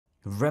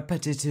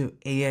repetitive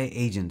AI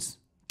agents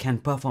can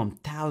perform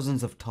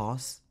thousands of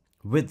tasks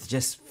with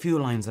just few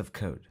lines of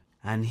code.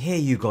 And here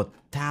you got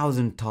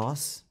 1,000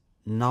 tasks.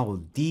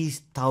 Now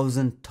these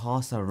 1,000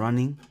 tasks are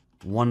running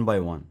one by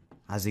one,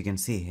 as you can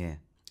see here.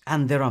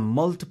 And there are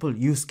multiple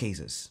use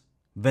cases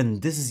when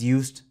this is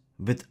used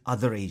with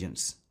other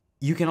agents.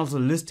 You can also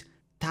list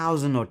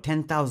 1,000 or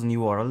 10,000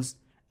 URLs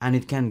and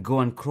it can go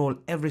and crawl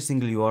every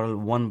single URL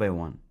one by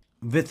one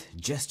with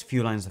just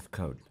few lines of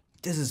code.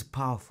 This is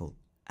powerful,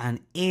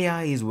 and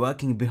AI is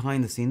working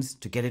behind the scenes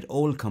to get it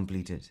all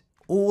completed.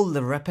 All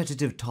the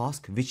repetitive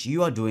tasks which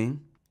you are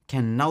doing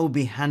can now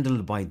be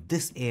handled by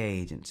this AI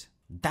agent.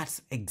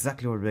 That's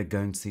exactly what we're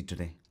going to see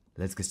today.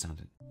 Let's get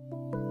started.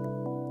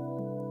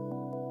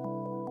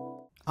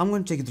 I'm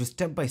going to take you through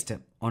step by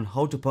step on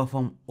how to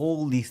perform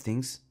all these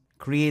things,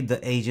 create the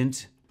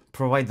agent,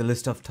 provide the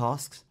list of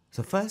tasks.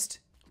 So first,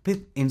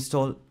 pip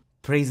install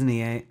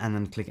praisonai and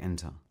then click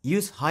enter.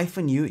 Use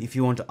 -u if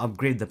you want to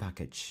upgrade the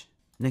package.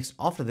 Next,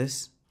 after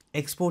this,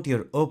 export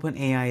your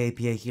OPENAI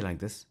API key like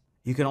this.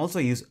 You can also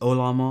use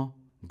Olama,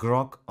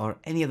 Grok or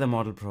any other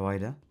model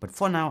provider, but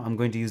for now I'm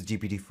going to use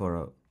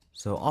GPT-4o.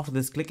 So after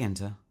this, click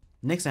enter.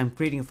 Next, I'm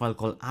creating a file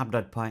called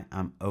app.py.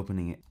 I'm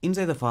opening it.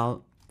 Inside the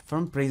file,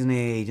 from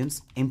praisonai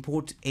agents,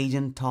 import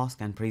agent,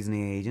 task and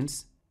praisonai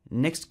agents.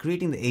 Next,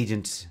 creating the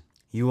agent.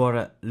 You are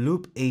a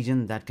loop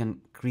agent that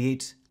can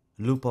create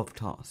loop of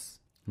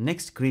tasks.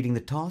 Next, creating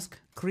the task,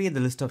 create the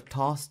list of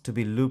tasks to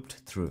be looped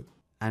through.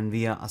 And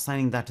we are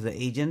assigning that to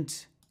the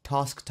agent.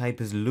 Task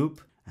type is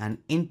loop and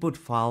input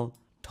file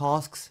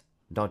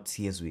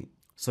tasks.csv.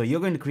 So you're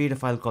going to create a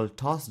file called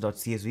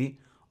tasks.csv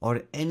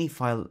or any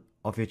file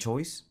of your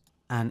choice.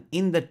 And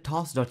in the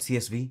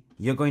tasks.csv,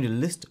 you're going to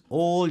list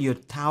all your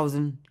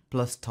 1,000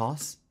 plus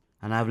tasks.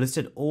 And I've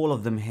listed all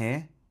of them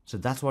here. So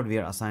that's what we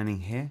are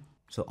assigning here.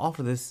 So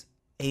after this,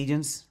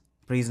 agents,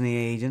 praisonai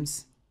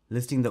agents,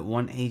 listing the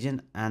one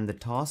agent and the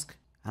task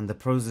and the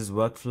process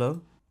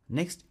workflow.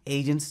 Next,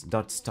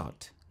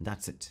 agents.start.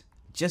 That's it.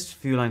 Just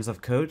few lines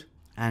of code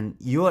and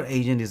your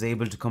agent is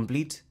able to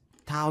complete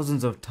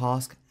thousands of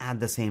tasks at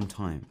the same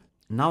time.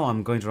 Now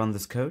I'm going to run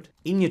this code.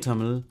 In your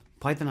terminal,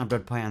 python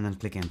app.py and then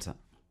click enter.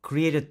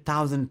 Create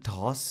 1,000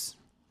 tasks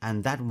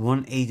and that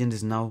one agent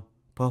is now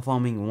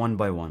performing one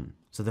by one.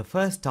 So the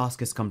first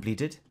task is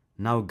completed.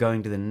 Now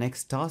going to the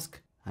next task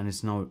and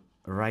it's now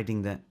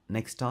writing the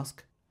next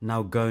task.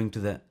 Now going to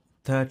the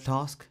third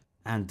task,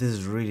 and this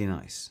is really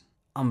nice.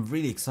 I'm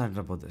really excited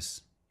about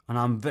this, and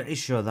I'm very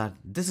sure that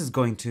this is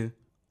going to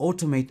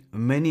automate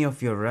many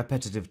of your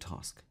repetitive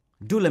tasks.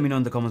 Do let me know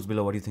in the comments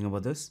below what you think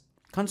about this.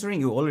 Considering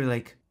you already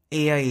like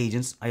AI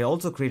agents, I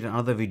also created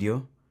another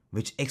video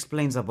which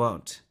explains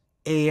about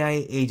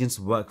AI agents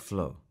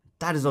workflow.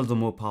 That is also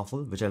more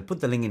powerful, which I'll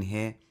put the link in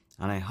here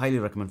and I highly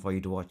recommend for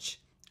you to watch,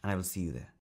 and I will see you there.